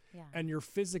you, and you're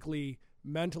physically,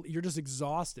 mentally, you're just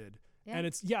exhausted. Yeah.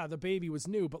 And the baby was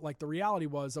new, but the reality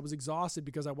was I was exhausted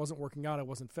because I wasn't working out. I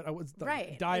wasn't fit.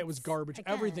 The diet was garbage,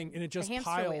 again, everything. And it just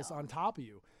piles on top of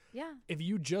you. Yeah. If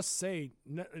you just say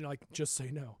no, just say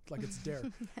no, like it's a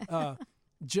dare,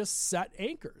 just set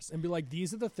anchors and be like,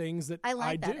 these are the things that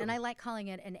I do. And I like calling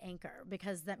it an anchor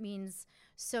because that means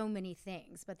so many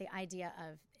things. But the idea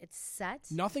of it's set.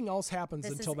 Nothing else happens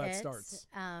until that starts.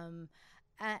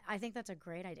 I think that's a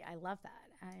great idea. I love that.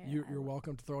 You're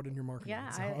welcome to throw it in your marketing.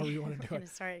 Yeah, however you want to do it.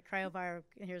 Sorry, cryobar.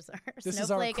 Here's our this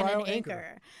snowflake is our and an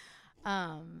anchor.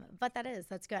 But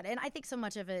that's good. And I think so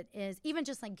much of it is even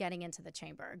just getting into the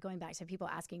chamber, going back to people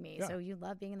asking me, so you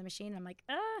love being in the machine? And I'm like,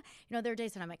 there are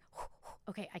days that I'm like,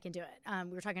 okay, I can do it.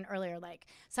 We were talking earlier,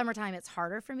 summertime, it's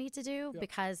harder for me to do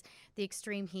because the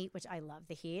extreme heat, which I love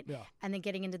the heat, and then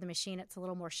getting into the machine, it's a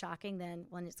little more shocking than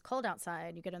when it's cold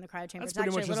outside. You get in the cryo chamber, it's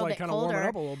actually much a little bit kind colder. of warm it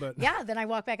up a little bit. Yeah, then I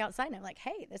walk back outside and I'm like,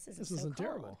 hey, this isn't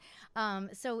terrible.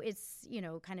 So it's,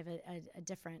 kind of a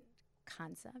different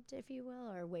concept, if you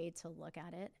will, or a way to look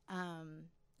at it.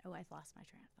 I've lost my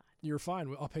train of thought. You're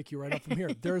fine. I'll pick you right up from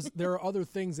here. There are other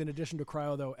things in addition to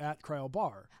cryo, though, at Cryo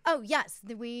Bar. Oh, yes.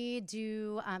 We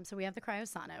do. So we have the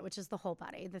Cryosauna, which is the whole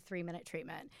body, the 3-minute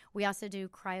treatment. We also do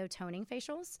cryotoning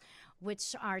facials,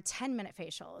 which are 10-minute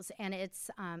facials. And it's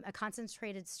a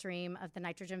concentrated stream of the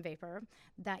nitrogen vapor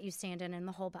that you stand in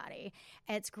the whole body.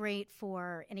 It's great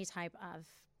for any type of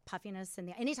puffiness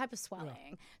and any type of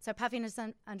swelling. So puffiness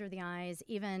under the eyes,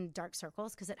 even dark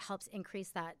circles, because it helps increase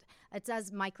that. It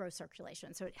does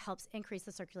microcirculation, so it helps increase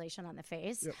the circulation on the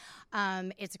face.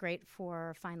 It's great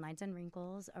for fine lines and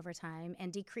wrinkles over time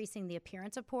and decreasing the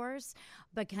appearance of pores,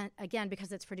 but again,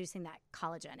 because it's producing that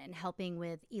collagen and helping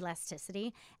with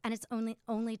elasticity, and it's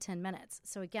only 10 minutes.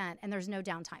 So again, and there's no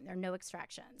downtime. There are no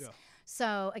extractions.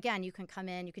 So again, you can come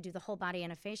in, you could do the whole body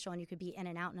in a facial, and you could be in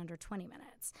and out in under 20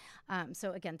 minutes.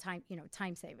 So again,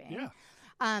 time saving.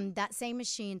 That same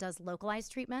machine does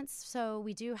localized treatments. So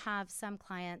we do have some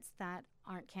clients that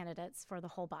aren't candidates for the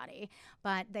whole body,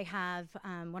 but they have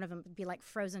one of them would be like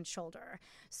frozen shoulder.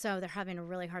 So they're having a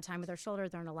really hard time with their shoulder.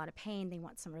 They're in a lot of pain. They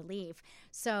want some relief.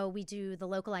 So we do the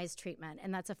localized treatment,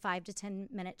 and that's a 5 to 10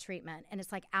 minute treatment, and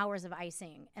it's like hours of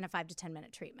icing in a 5 to 10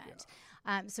 minute treatment.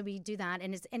 So we do that,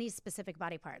 and it's any specific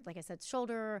body part. Like I said,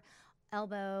 shoulder,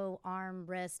 elbow, arm,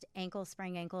 wrist, ankle,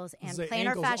 sprained ankles, and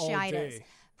plantar fasciitis.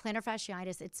 Plantar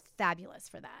fasciitis, it's fabulous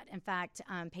for that. In fact,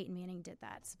 Peyton Manning did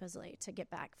that supposedly to get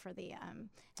back for the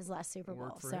his last Super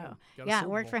Bowl. It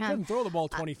worked for him. Couldn't throw the ball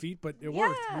 20 feet, but it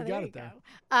worked. We got it there.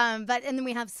 And then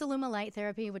we have Saluma Light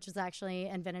Therapy, which was actually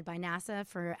invented by NASA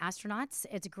for astronauts.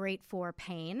 It's great for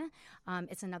pain.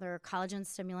 It's another collagen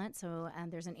stimulant, so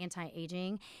there's an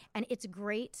anti-aging, and it's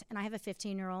great. And I have a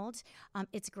 15-year-old.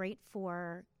 It's great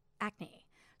for acne.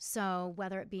 So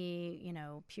whether it be,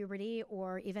 puberty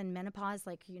or even menopause,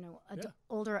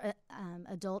 older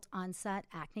adult onset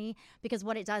acne, because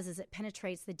what it does is it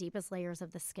penetrates the deepest layers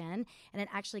of the skin, and it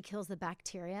actually kills the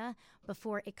bacteria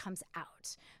before it comes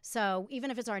out. So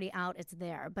even if it's already out, it's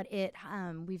there. But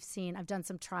I've done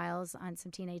some trials on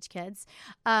some teenage kids,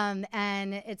 and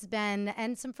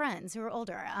some friends who are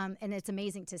older, and it's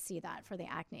amazing to see that for the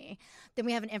acne. Then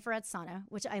we have an infrared sauna,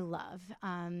 which I love.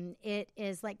 It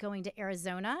is like going to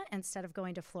Arizona sauna instead of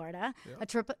going to Florida.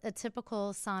 A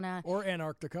typical sauna. Or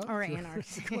Antarctica. Or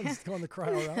Antarctica. Going the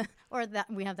cryo route. Or that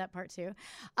we have that part too.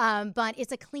 But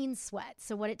it's a clean sweat.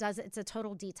 So what it does, it's a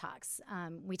total detox.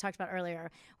 We talked about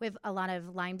earlier, we have a lot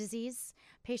of Lyme disease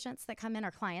patients that come in, or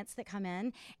clients that come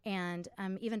in, and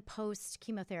even post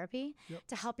chemotherapy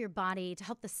to help your body, to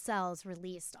help the cells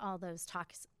release all those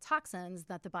toxins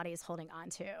that the body is holding on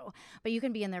to. But you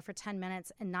can be in there for 10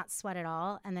 minutes and not sweat at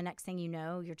all. And the next thing you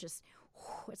know, you're just,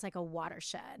 it's like a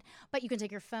watershed. But you can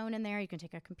take your phone in there, you can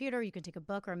take a computer, you can take a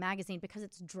book or a magazine because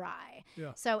it's dry.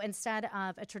 Yeah. So instead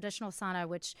of a traditional sauna,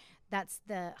 which that's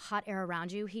the hot air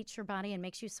around you heats your body and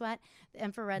makes you sweat, the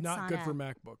infrared sauna. Not good for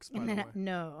MacBooks, by the way.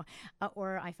 No,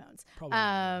 or iPhones.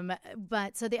 Probably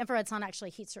but so the infrared sauna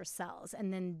actually heats your cells,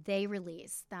 and then they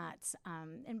release that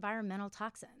environmental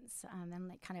toxins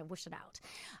and they kind of whoosh it out.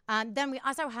 Then we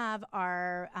also have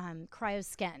our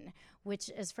CryoSkin, which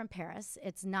is from Paris.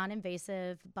 It's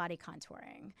non-invasive body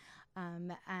contouring.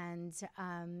 And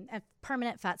a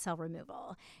permanent fat cell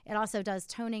removal. It also does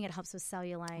toning. It helps with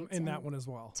cellulite. And that one as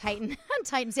well. Tighten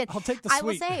skin. I'll take the sweet. I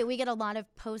will say we get a lot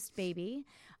of post-baby.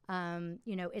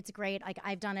 It's great. Like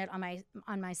I've done it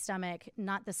on my stomach,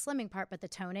 not the slimming part, but the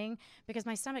toning, because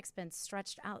my stomach's been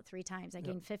stretched out 3 times. I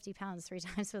gained 50 pounds 3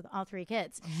 times with all 3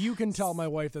 kids. You can tell my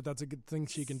wife that that's a good thing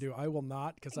she can do. I will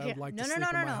not, because I would like to sleep in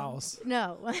my house.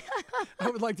 No. I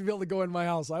would like to be able to go in my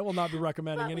house. I will not be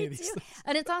recommending any of these things.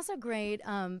 And it's also great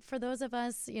for those of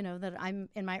us, that I'm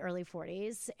in my early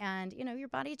 40s, and, your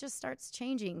body just starts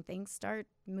changing. Things start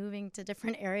moving to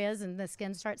different areas and the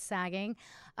skin starts sagging.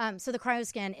 So the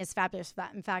CryoSkin is fabulous.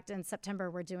 In fact, in September,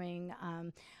 we're doing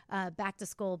Back to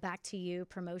School, Back to You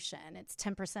promotion. It's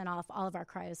 10% off all of our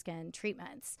CryoSkin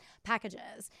treatments,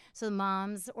 packages. So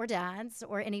moms or dads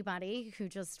or anybody who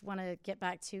just want to get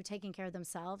back to taking care of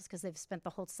themselves because they've spent the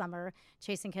whole summer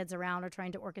chasing kids around or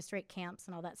trying to orchestrate camps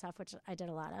and all that stuff, which I did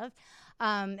a lot of.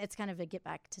 It's kind of a get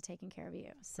back to taking care of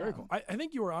you. So. Very cool. I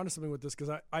think you were onto something with this, because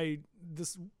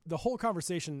the whole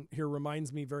conversation here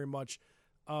reminds me very much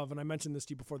of, and I mentioned this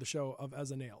to you before the show, of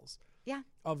As a Nails. Yeah.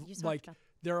 Of like,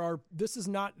 this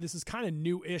is kind of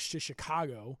new-ish to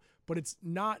Chicago, but it's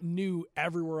not new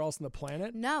everywhere else on the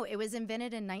planet. No, it was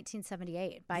invented in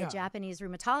 1978 by a Japanese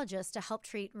rheumatologist to help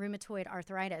treat rheumatoid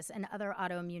arthritis and other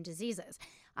autoimmune diseases.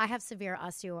 I have severe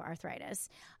osteoarthritis.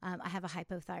 I have a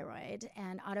hypothyroid,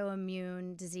 and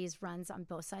autoimmune disease runs on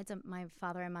both sides of my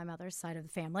father and my mother's side of the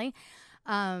family.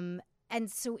 And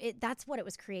so that's what it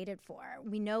was created for.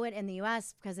 We know it in the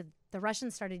U.S. because the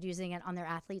Russians started using it on their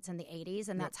athletes in the 80s,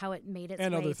 and that's how it made its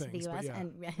way to the U.S.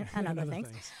 and other things.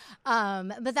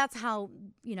 But that's how,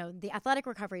 the athletic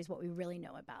recovery is what we really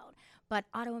know about. But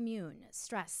autoimmune,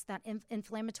 stress, that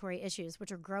inflammatory issues,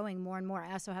 which are growing more and more.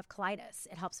 I also have colitis.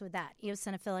 It helps with that.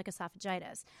 Eosinophilic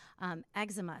esophagitis,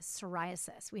 eczema,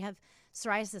 psoriasis. We have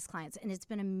psoriasis clients, and it's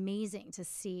been amazing to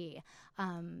see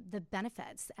the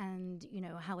benefits and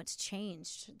how it's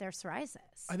changed their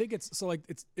psoriasis. I think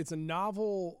it's a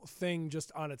novel thing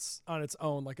just on its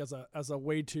own, like as a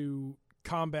way to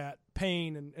combat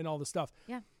pain and all this stuff.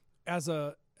 Yeah. As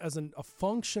a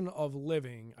function of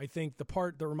living, I think the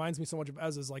part that reminds me so much of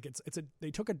Ez is like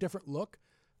they took a different look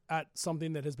at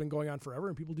something that has been going on forever,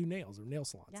 and people do nails or nail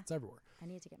salons. Yeah. It's everywhere. I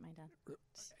need to get mine done.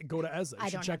 Go to Ezza. You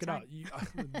should check it out.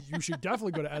 You should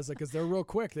definitely go to Ezza because they're real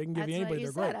quick. They can give you anybody.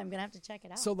 They're great. I'm gonna have to check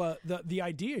it out. So the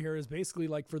idea here is basically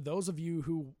like for those of you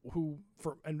who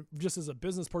and just as a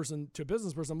business person to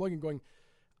business person, I'm looking going,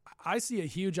 I see a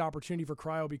huge opportunity for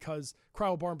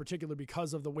Cryo Bar in particular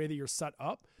because of the way that you're set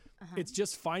up. Uh-huh. It's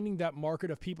just finding that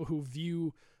market of people who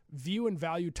view and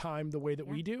value time the way that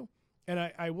we do. And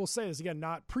I will say this again,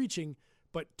 not preaching,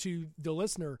 but to the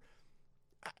listener,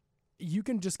 you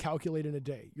can just calculate in a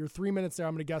day. You're 3 minutes there.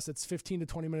 I'm going to guess it's 15 to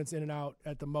 20 minutes in and out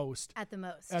at the most. At the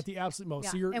most. At the absolute most.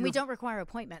 Yeah. So we don't require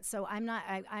appointments. So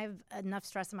I have enough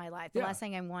stress in my life. The last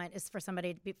thing I want is for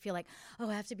somebody to feel like, oh,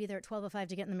 I have to be there at 12:05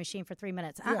 to get in the machine for 3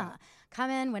 minutes. Come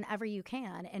in whenever you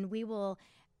can, and we will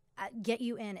get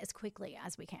you in as quickly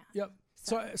as we can. Yep.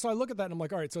 So I look at that and I'm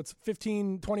like, all right, so it's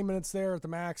 15, 20 minutes there at the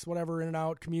max, whatever, in and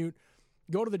out, commute,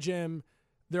 go to the gym.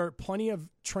 There are plenty of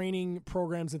training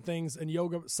programs and things and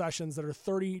yoga sessions that are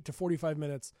 30 to 45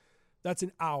 minutes. That's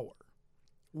an hour,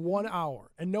 1 hour.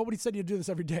 And nobody said you do this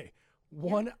every day.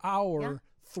 1 hour,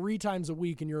 3 times a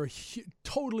week, and you're a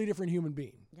totally different human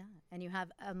being. Yeah. And you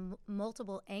have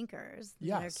multiple anchors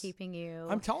that are keeping you,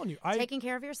 I'm telling you, taking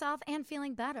care of yourself and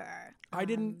feeling better. I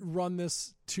didn't run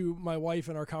this to my wife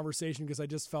in our conversation because I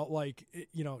just felt like,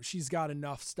 she's got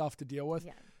enough stuff to deal with.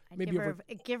 Yeah. Maybe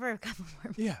give her a couple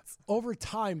more minutes. Yeah. Over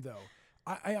time, though,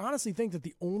 I honestly think that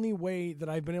the only way that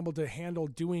I've been able to handle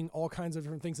doing all kinds of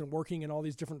different things and working in all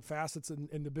these different facets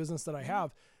in the business that I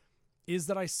have is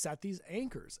that I set these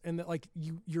anchors, and that like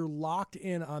you're locked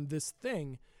in on this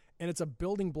thing, and it's a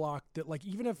building block that like,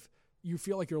 even if you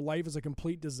feel like your life is a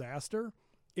complete disaster,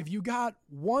 if you got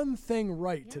one thing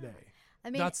right today, I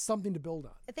mean, that's something to build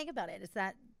on. Think about it. It's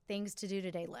that things to do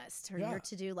today list, or your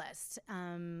to-do list.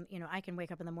 You know, I can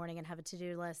wake up in the morning and have a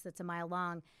to-do list that's a mile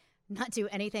long, not do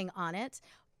anything on it,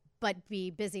 but be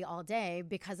busy all day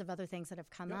because of other things that have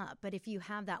come up. But if you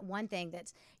have that one thing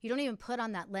that you don't even put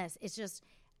on that list, it's just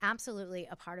absolutely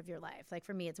a part of your life. Like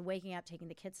for me, it's waking up, taking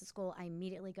the kids to school. I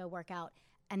immediately go work out,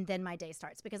 and then my day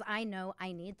starts, because I know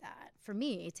I need that for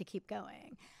me to keep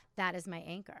going. That is my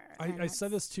anchor. I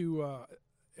said this to,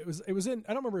 it was in,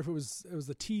 I don't remember if it was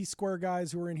the T-Square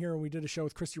guys who were in here, and we did a show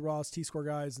with Christy Ross, T-Square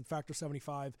guys, and Factor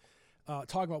 75,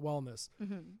 talking about wellness.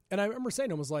 And I remember saying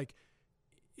to him, was like,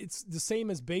 it's the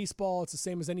same as baseball. It's the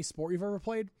same as any sport you've ever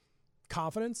played.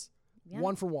 Confidence,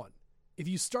 1 for 1. If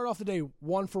you start off the day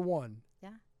 1 for 1,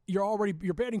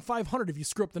 you're batting 500 if you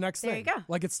screw up the next thing. There you go.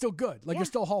 Like, it's still good. Like, you're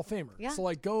still a Hall of Famer. So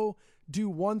like, go do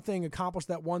one thing, accomplish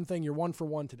that one thing. You're 1 for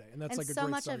 1 today, and that's like a great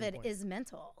starting point. So much of it is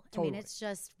mental. Totally. I mean, it's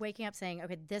just waking up saying,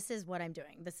 okay, this is what I'm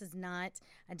doing. This is not,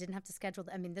 I didn't have to schedule.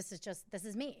 I mean, this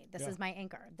is me. This is my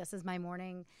anchor. This is my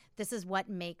morning. This is what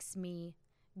makes me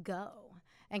go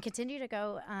and continue to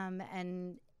go,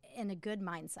 and in a good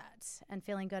mindset and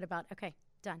feeling good about, okay,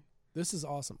 done. This is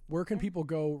awesome. Where can people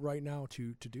go right now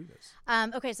to do this?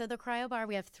 Okay, so the Cryo Bar,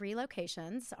 we have 3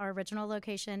 locations. Our original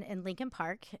location in Lincoln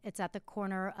Park. It's at the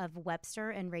corner of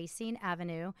Webster and Racine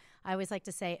Avenue. I always like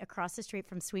to say across the street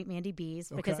from Sweet Mandy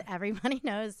B's, because everybody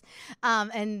knows.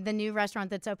 And the new restaurant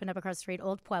that's opened up across the street,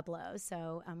 Old Pueblo.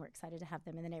 So we're excited to have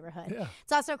them in the neighborhood. Yeah.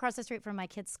 It's also across the street from my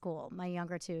kids' school. My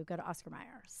younger 2 go to Oscar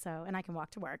Mayer, and I can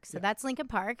walk to work. So that's Lincoln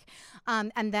Park.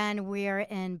 And then we're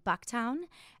in Bucktown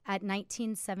at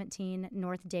 1917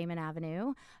 North Damon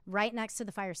Avenue, right next to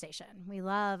the fire station. We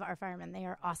love our firemen. They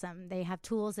are awesome. They have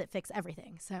tools that fix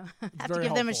everything. So I have to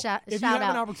give them a shout out. If you have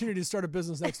an opportunity to start a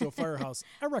business next to a firehouse,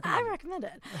 I recommend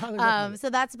it. So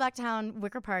that's Bucktown,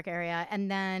 Wicker Park area. And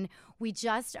then we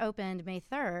just opened May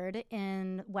 3rd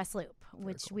in West Loop,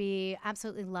 which we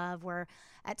absolutely love. We're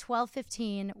at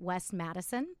 1215 West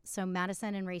Madison. So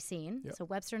Madison and Racine. So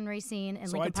Webster and Racine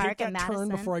and Lincoln Park and Madison. So I take that turn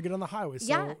before I get on the highway.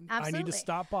 So absolutely. I need to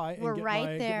stop by and get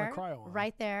my cryo on.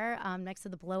 Right there, next to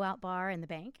the Blowout Bar and the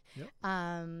bank.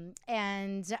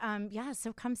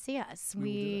 So come see us.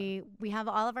 We have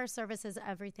all of our services,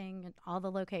 everything, at all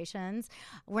the locations.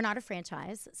 We're not a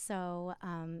franchise, so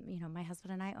my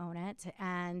husband and I own it.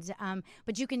 And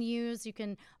but you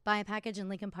can buy a package in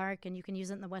Lincoln Park, and you can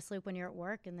use it in the West Loop when you're at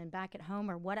work, and then back at home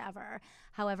or whatever.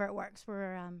 However it works,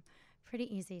 we're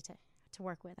pretty easy to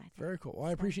work with, I think. Very cool. Well,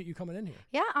 I appreciate you coming in here.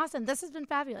 Yeah, awesome. This has been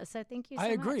fabulous. So thank you so much.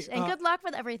 I agree. And good luck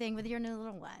with everything with your new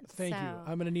little one. Thank you.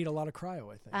 I'm going to need a lot of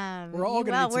cryo, I think. We're all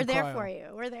going to need some cryo. We're there for you.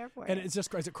 We're there for you. And it's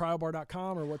just, is it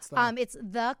cryobar.com or what's that? It's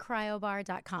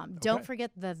thecryobar.com. Don't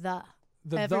forget the.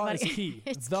 The is key.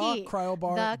 It's key.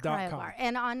 Cryobar.com. The Cryobar.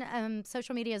 And on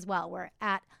social media as well, we're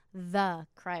at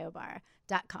thecryobar.com.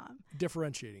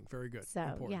 Differentiating. Very good. So,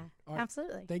 important.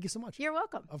 Absolutely. Thank you so much. You're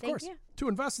welcome. Of course. To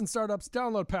invest in startups,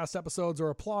 download past episodes, or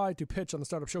apply to pitch on the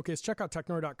Startup Showcase, check out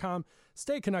technori.com.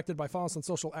 Stay connected by following us on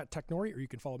social at Technori, or you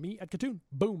can follow me at Katoon.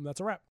 Boom. That's a wrap.